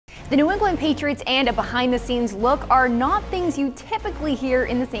The New England Patriots and a behind-the-scenes look are not things you typically hear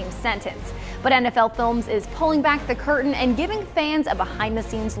in the same sentence. But NFL Films is pulling back the curtain and giving fans a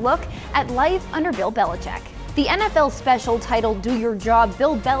behind-the-scenes look at life under Bill Belichick. The NFL special titled Do Your Job,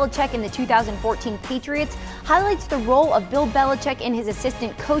 Bill Belichick and the 2014 Patriots highlights the role of Bill Belichick and his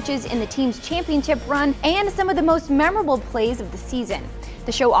assistant coaches in the team's championship run and some of the most memorable plays of the season.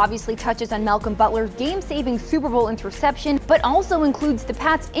 The show obviously touches on Malcolm Butler's game-saving Super Bowl interception, but also includes the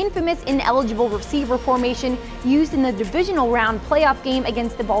Pats' infamous ineligible receiver formation used in the divisional round playoff game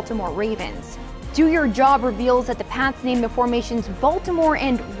against the Baltimore Ravens. Do Your Job reveals that the Pats named the formations Baltimore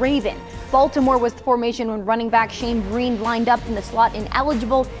and Raven. Baltimore was the formation when running back Shane Breen lined up in the slot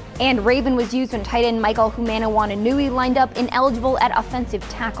ineligible, and Raven was used when tight end Michael Humanawananui lined up ineligible at offensive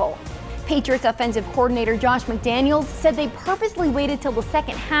tackle. Patriots offensive coordinator Josh McDaniels said they purposely waited till the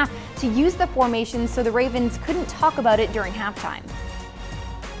second half to use the formation so the Ravens couldn't talk about it during halftime.